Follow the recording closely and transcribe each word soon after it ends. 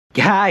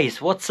Guys,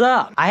 what's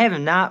up? I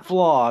have not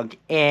vlogged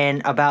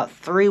in about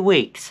 3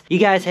 weeks. You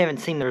guys haven't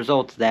seen the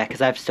results of that because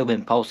I've still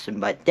been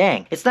posting, but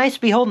dang, it's nice to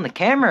be holding the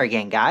camera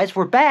again, guys.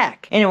 We're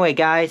back. Anyway,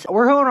 guys,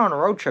 we're going on a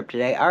road trip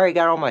today. I already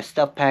got all my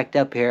stuff packed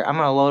up here. I'm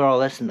gonna load all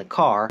this in the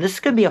car. This is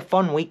gonna be a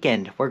fun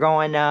weekend. We're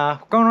going on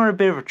a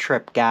bit of a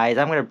trip, guys.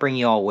 I'm gonna bring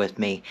you all with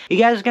me. You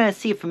guys are gonna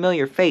see a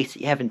familiar face that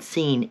you haven't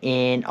seen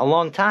in a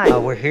long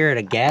time. We're here at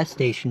a gas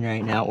station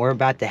right now. We're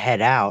about to head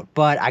out,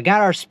 but I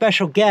got our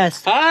special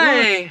guest.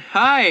 Hi. Look.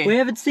 Hi. We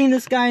haven't seen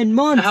this guy in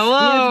months.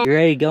 Hello. You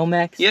ready to go,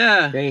 Max?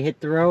 Yeah. Ready to hit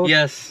the road?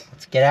 Yes.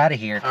 Let's get out of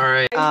here. All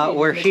right.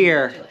 We're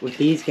here with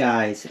these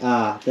guys.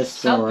 This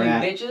is where we're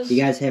at. Bitches.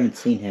 You guys haven't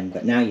seen him,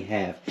 but now you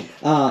have.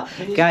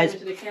 Guys,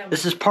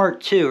 this is part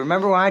 2.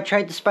 Remember when I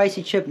tried the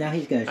spicy chip? Now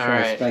he's gonna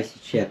try a spicy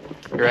chip.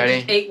 You ready? I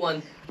just ate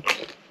one.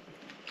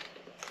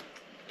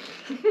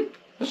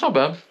 That's not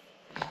bad.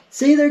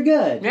 See, they're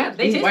good. Yeah,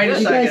 they taste Wait a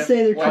good. You guys second.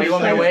 say they're Why do you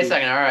want me to wait a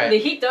second? All The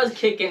right. heat does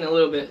kick in a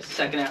little bit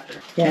second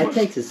after. Yeah, it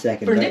takes a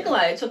second. For but-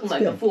 Nikolai, it took him like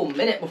good. a full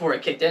minute before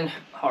it kicked in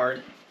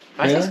hard.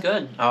 Mine Really? tastes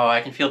good. Oh,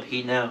 I can feel the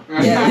heat now.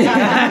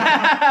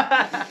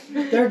 Yeah.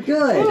 They're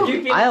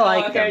good. I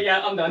like okay, them.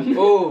 yeah, I'm done.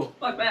 Ooh.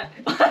 Fuck that.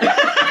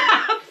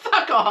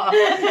 Fuck off.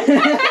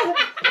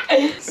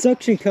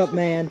 Suction cup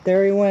man.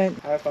 There he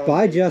went.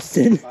 Bye,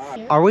 Justin.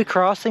 Bye. Are we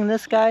crossing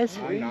this, guys?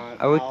 I'm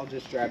not. Are we- I'll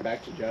just drive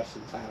back to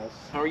Justin's house.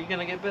 How are you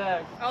gonna get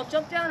back? I'll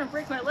jump down and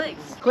break my legs.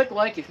 Click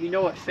like if you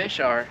know what fish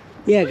are.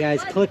 Yeah,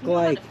 guys, click You know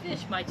how like. to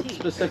fish my teeth.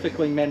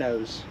 Specifically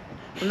minnows.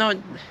 No,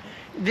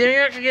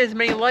 they're not gonna get as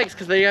many likes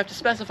because they have to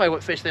specify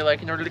what fish they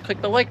like in order to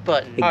click the like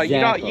button. Oh,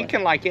 Exactly. you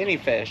can like any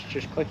fish.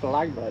 Just click the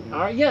like button. All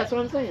right, yeah, that's what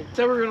I'm saying.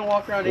 So we're gonna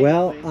walk around.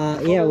 Well,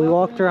 aimlessly. yeah, we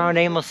walked around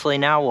aimlessly.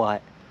 Now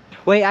what?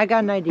 Wait, I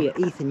got an idea.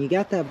 Ethan, you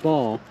got that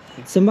ball.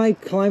 Somebody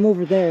climb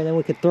over there, and then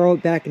we could throw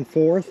it back and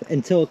forth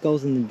until it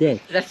goes in the ditch.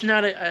 That's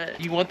not a.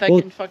 You want that Well-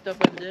 getting fucked up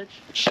by the ditch?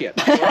 Shit.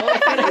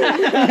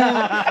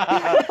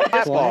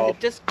 Flat ball.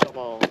 Disc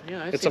ball.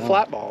 Yeah, I've It's seen a them.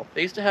 flat ball.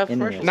 They used to have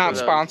Anyway. commercials. Not for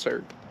those.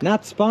 sponsored.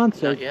 Not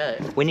sponsored. Not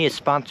yet. We need a I don't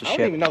sponsorship.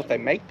 even know if they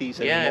make these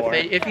Yeah, anymore.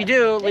 if you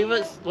do,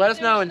 let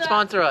us know and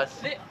sponsor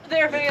us.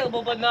 They're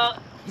available, but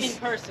not in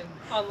person.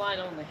 Online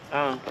only.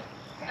 Oh.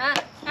 Ah!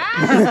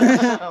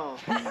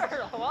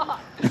 Hurt a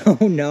lot.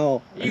 Oh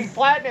no. You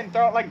flatten and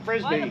throw it like Why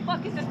the frisbee.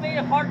 fuck is this made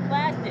of hard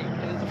plastic?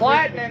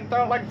 Flatten and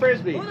throw it like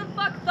frisbee. Who the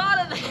fuck thought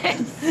of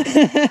this?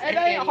 It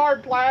ain't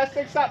hard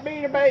plastic. Stop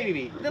being a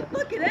baby. The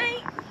fuck it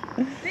ain't.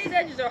 These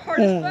edges are hard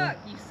as fuck,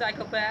 you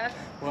psychopath.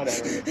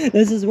 Whatever.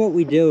 This is what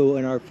we do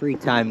in our free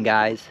time,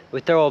 guys.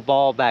 We throw a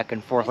ball back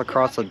and forth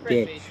across a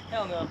Frisbee. ditch.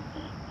 Hell no.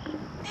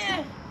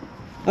 Eh.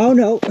 Oh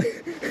no.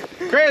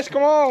 Chris,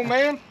 come on,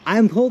 man.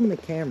 I'm holding the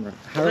camera.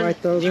 How do I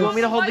throw Do this? you want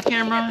me to hold the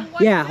camera?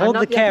 Yeah, hold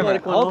not the the camera.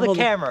 athletic one, Hold I'll the hold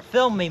the- camera.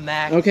 Film me,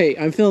 Max. Okay,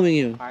 I'm filming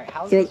you. Alright,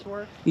 how does Throw- this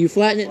work? You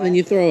flatten it and then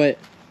you throw it.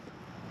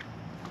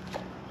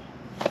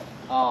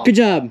 Oh. Good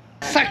job.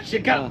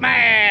 Suction cup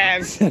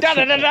man. Da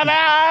da da da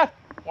da.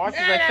 Watch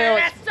as I fail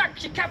That at.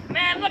 sucks, you cup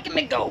man. Look at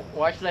me go.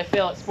 Watch as I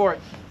fail at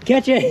sports.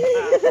 Catch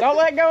it. Don't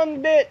let go in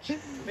the ditch.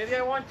 Maybe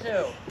I want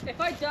to. If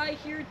I die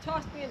here,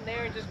 toss me in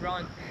there and just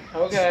run.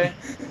 Okay.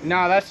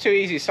 No, that's too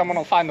easy. Someone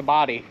will find the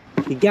body.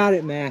 You got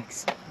it,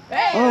 Max.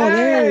 Hey, Oh,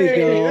 there we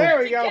go. There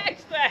we go.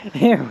 catch that.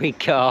 There we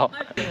go.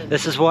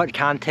 This is what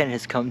content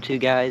has come to,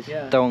 guys.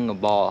 Yeah. Throwing a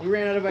ball. We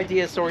ran out of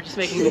ideas, so we're just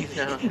making these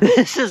now.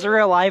 This is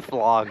real life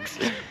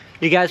vlogs.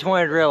 You guys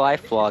wanted real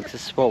life vlogs.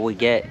 This is what we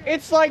get.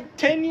 It's like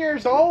 10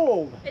 years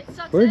old. It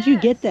sucks Where'd you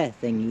ass. get that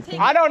thing, Ethan?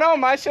 I don't know.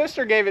 My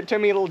sister gave it to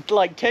me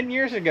like 10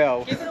 years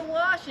ago. Give it a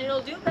wash and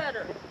it'll do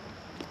better.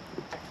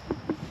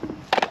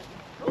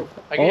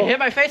 I can Oh. hit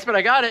my face, but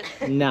I got it.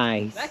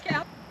 Nice. Back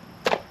out.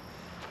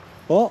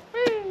 Oh,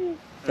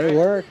 it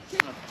worked.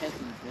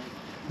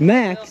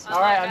 Max.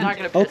 All right, I'm not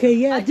gonna. Okay,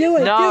 yeah, do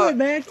it. No. Do it,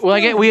 Max. Will I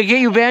do get? it. Will I get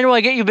you banned? Will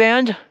I get you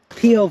banned?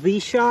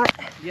 POV shot.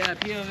 Yeah,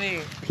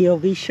 POV.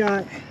 POV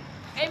shot.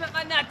 Aim at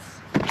my nuts.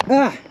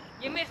 Ah.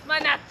 You missed my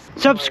nuts.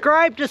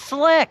 Subscribe to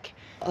Slick.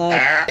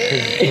 There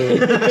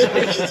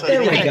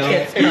we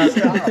go.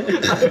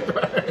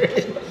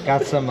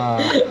 Got some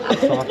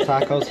soft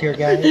tacos here,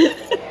 guys.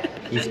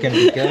 He's gonna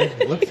be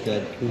good. Looks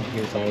good. Food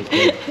here's always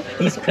good.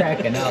 He's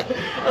cracking up.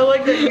 I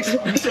like that you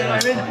said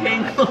I'm in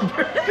pain club.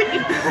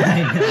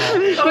 I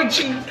know. Oh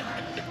jeez.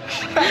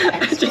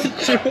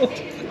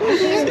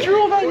 Just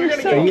drooled. Are you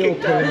okay? Man?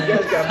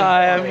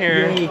 Hi, I'm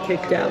here. You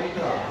kicked out.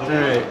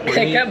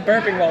 I kept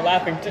burping while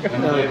laughing too.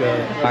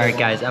 Alright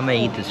guys, I'm gonna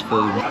eat this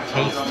food.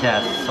 Taste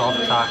test,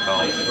 soft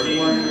taco.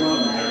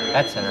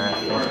 That's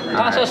interesting.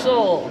 Casa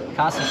Sol.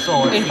 Casa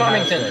Sol. In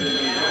Farmington.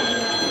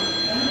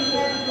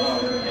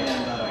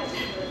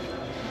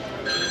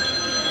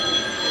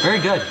 Very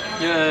good.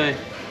 Yay.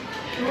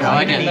 I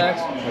like it.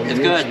 It's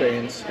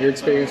good. Your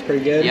experience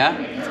pretty good? Yeah?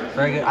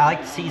 Very good. I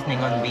like the seasoning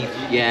on the beef.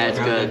 Yeah, it's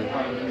Real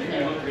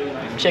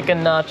good. Chicken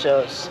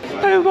nachos.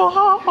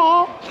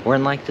 We're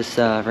in like this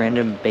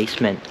random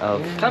basement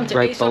of Come to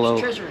right Aesop's below.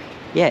 Treasury.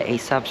 Yeah,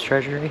 Aesop's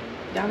Treasury.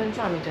 Down in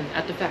Farmington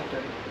at the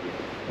factory.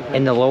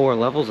 In the lower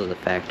levels of the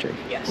factory.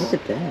 Yes. Look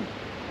at that.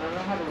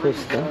 Cool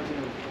stuff.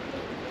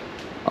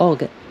 Oh,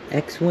 got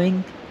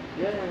X-Wing.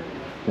 Yeah.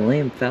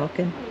 Millennium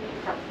Falcon?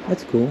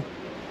 That's cool.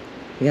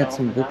 You got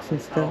some books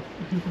and stuff?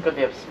 Because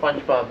they have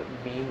SpongeBob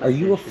meme. Are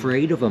you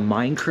afraid of a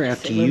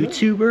Minecraft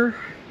YouTuber?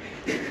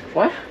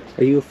 What?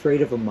 Are you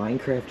afraid of a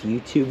Minecraft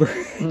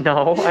YouTuber?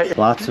 No.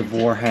 Lots of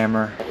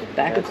Warhammer.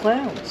 Bag of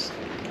clowns.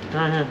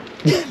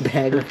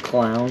 Bag of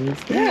clowns.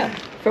 Yeah.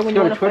 For when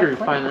Go you to want Twitter to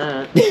find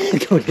that.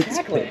 Go to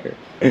Exactly.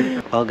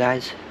 Twitter. Well,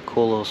 guys,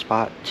 cool little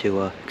spot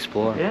to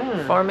explore.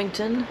 Yeah.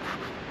 Farmington,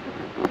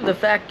 the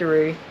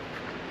factory,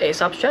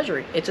 Aesop's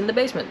treasury. It's in the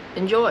basement.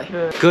 Enjoy.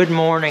 Good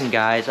morning,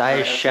 guys. I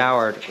just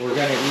showered. We're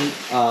gonna eat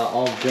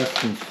all of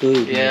Justin's food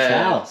in his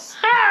Yeah. house.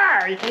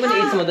 I'm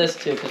gonna eat some of this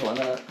too, cause why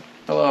not?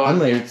 Hello. I'm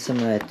gonna here. eat some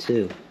of that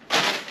too.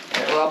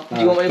 Well, do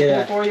you want me to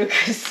get pull a- it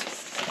for you?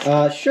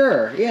 Cause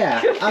Sure.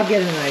 Yeah, I'll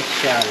get a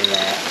nice shot of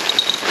that.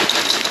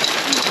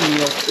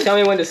 tell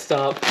me when to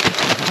stop.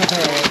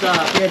 Alright.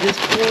 Stop. Yeah, just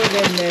pour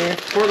it in there.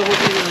 Pour the whole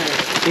thing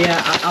in there.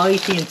 Yeah, I'll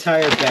eat the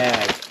entire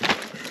bag.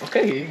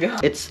 Okay, here you go.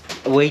 It's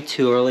way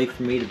too early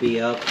for me to be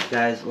up,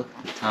 guys. Look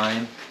at the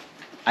time.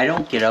 I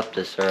don't get up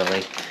this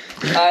early.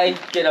 I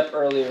get up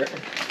earlier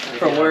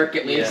from work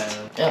at least.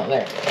 Yeah. Oh,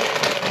 there.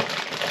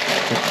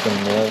 Get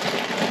some milk.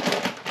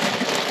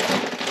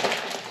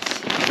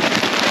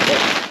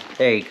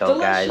 There you go,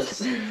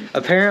 Delicious. guys.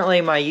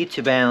 Apparently, my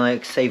YouTube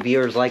analytics say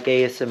viewers like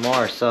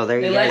ASMR, so there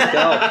you They guys like-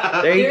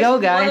 go. There you go,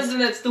 guys. And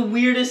that's the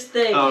weirdest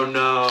thing. Oh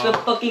no. The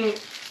fucking.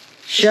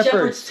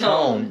 Shepherd's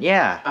tone.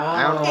 Yeah.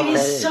 I don't know It what that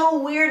is so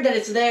weird that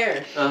it's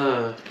there.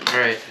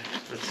 Alright.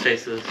 Let's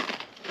taste this.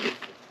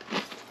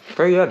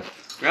 Pretty good.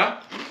 Yeah?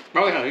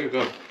 Oh yeah, you're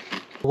good.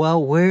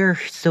 Well, we're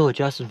still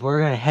adjusting. We're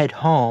gonna head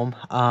home.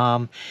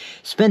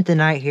 Spent the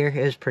night here.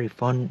 It was pretty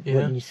fun,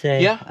 wouldn't you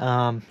say?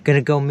 Yeah.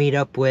 Gonna go meet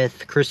up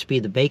with Crispy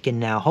the Bacon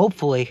now.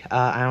 Hopefully,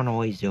 I don't know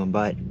what he's doing,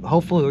 but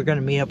hopefully we're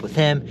gonna meet up with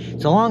him.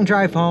 It's a long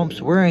drive home,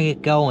 so we're gonna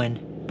get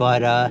going.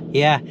 But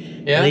yeah.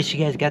 At least you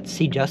guys got to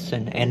see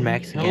Justin and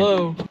Max again.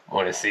 Hello.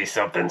 Want to see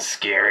something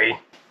scary?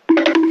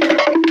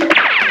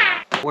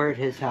 We're at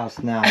his house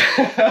now.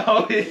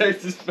 Oh yeah,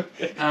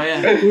 Oh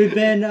yeah. We've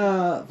been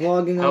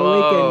vlogging all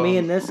Hello. weekend, me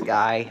and this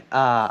guy.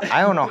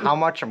 I don't know how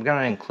much I'm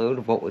gonna include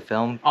of what we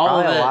filmed. All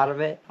Probably of a it. lot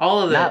of it.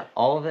 All of it. Not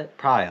all of it,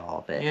 probably all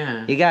of it.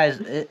 Yeah. You guys,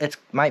 it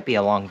might be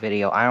a long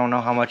video. I don't know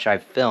how much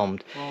I've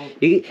filmed. Well,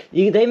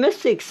 They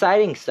missed the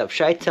exciting stuff.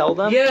 Should I tell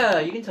them? yeah,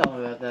 you can tell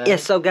me about that. Yeah,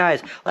 so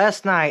guys,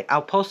 last night,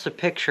 I'll post a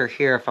picture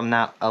here if I'm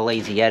not a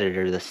lazy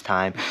editor this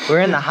time.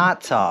 We're in the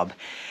hot tub.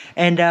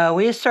 And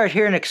we just started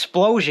hearing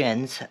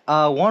explosions.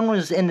 One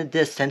was in the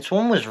distance,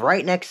 one was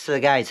right next to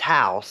the guy's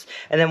house,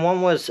 and then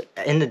one was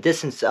in the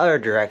distance the other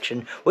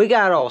direction. We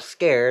got all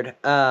scared.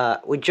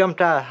 We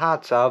jumped out of the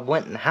hot tub,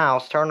 went in the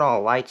house, turned all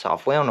the lights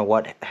off. We don't know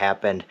what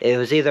happened. It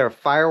was either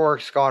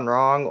fireworks gone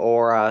wrong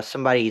or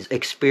somebody's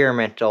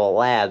experimental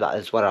lab,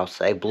 is what I'll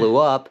say, blew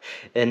up.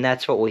 And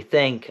that's what we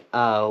think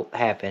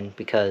happened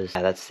because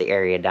that's the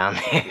area down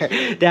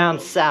there, down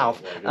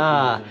south.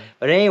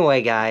 But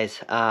anyway, guys,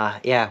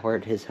 yeah, we're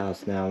at his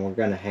house now, and we're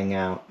gonna hang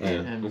out,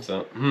 and What's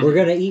up? we're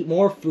gonna eat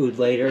more food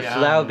later. So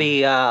that would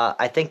be,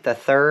 I think, the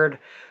third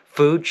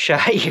food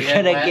shot you're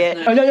gonna last get.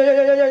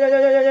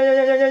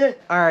 night-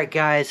 All right,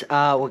 guys,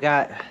 we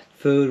got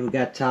food. We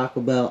got Taco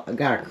Bell. I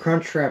got a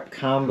Crunchwrap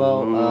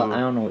combo. I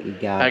don't know what you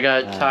got. I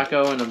got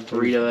taco and a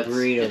burrito. That's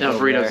burritos no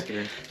over burritos.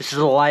 there. This is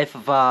the life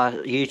of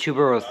a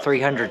YouTuber with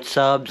 300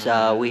 subs.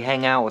 We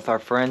hang out with our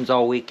friends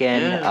all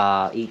weekend,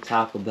 eat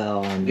Taco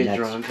Bell, and Get that's...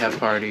 drunk, have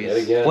parties. Yet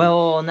again.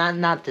 Well,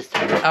 not this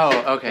time.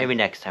 Oh, okay. Maybe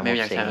next time. Maybe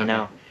we'll next see. time, You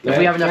know. If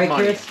we have enough Right,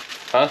 money. Chris?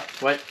 Huh?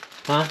 What?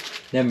 Huh?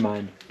 Never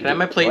mind. Can I have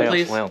my plate, we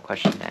please? We don't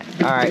question that.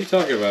 All What are you right.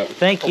 talking about?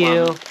 Thank Hold you.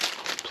 on.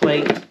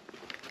 Plate.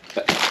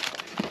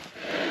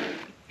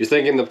 You're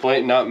thinking the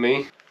plate, not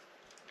me?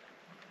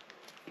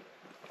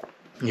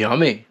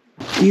 Yummy.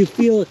 Do you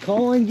feel a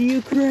calling to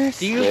you, Chris?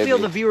 Do you Maybe. feel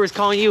the viewers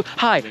calling you?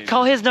 Hi,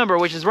 call his number,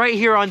 which is right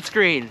here on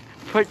screen.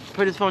 Put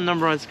his phone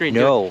number on screen.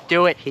 No.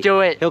 Do it. Do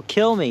it. He'll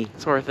kill me.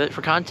 It's worth it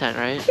for content,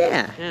 right?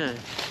 Yeah. Yeah.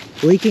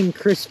 Leaking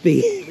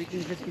crispy.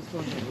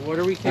 What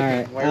are we kicking? All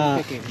right. Why are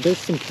we kicking? There's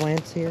some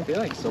plants here. I feel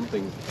like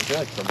something's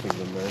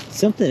in there.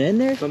 Something in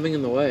there? Something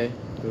in the way.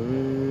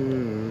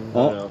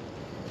 Oh.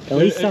 At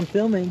least I'm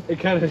filming. It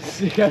kind of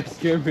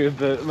scared me a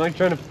bit. I'm like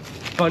trying to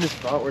find a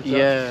spot where it's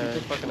Yeah. not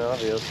super fucking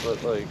obvious,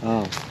 but like.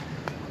 Oh.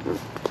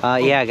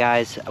 Yeah,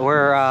 guys,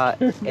 we're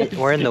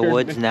in the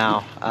woods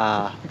now.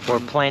 We're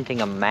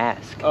planting a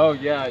mask. Oh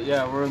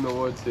yeah, we're in the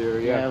woods here.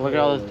 Yeah, look at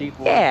all those deep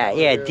woods.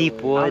 Yeah, deep I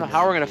don't woods. know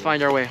how we're gonna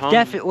find our way home.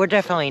 We're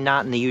definitely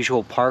not in the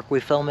usual park we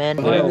film in.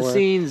 Behind the We're-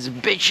 scenes,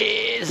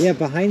 bitches. Yeah,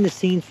 behind the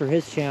scenes for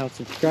his channel.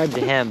 Subscribe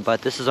to him,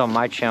 but this is on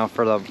my channel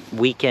for the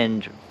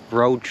weekend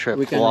road trip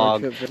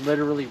vlog.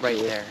 Literally right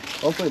there.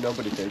 Hopefully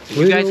nobody takes it.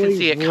 You guys can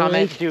see it.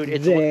 Comment, dude.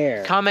 It's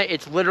there. comment.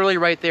 It's literally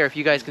right there. If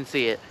you guys can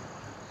see it.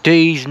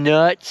 These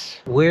nuts.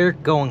 We're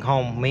going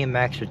home. Me and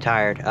Max are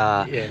tired.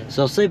 Yeah.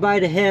 So say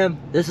bye to him.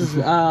 This is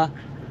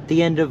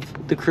the end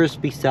of the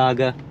Crispy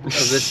saga.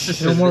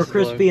 No more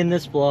Crispy in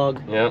this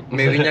vlog. Yeah.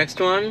 Maybe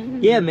next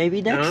one. Yeah,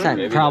 maybe next time.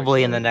 maybe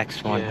Probably next in the time.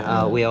 next one.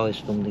 Yeah. We always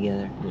film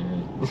together.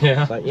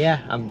 Yeah. But yeah,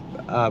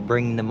 I'm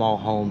bringing them all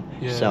home.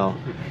 Yeah. So,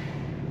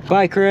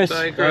 bye, Chris.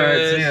 Bye, Alright,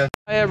 Chris. see ya.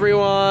 Hi,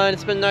 everyone.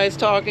 It's been nice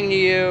talking to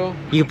you.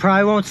 You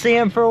probably won't see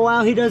him for a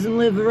while. He doesn't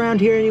live around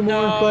here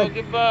anymore. No, but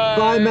goodbye.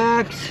 bye,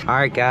 Max. All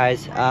right,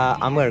 guys.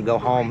 I'm gonna go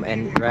home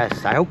and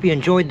rest. I hope you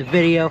enjoyed the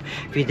video.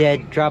 If you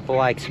did, drop a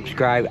like,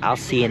 subscribe. I'll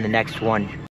see you in the next one.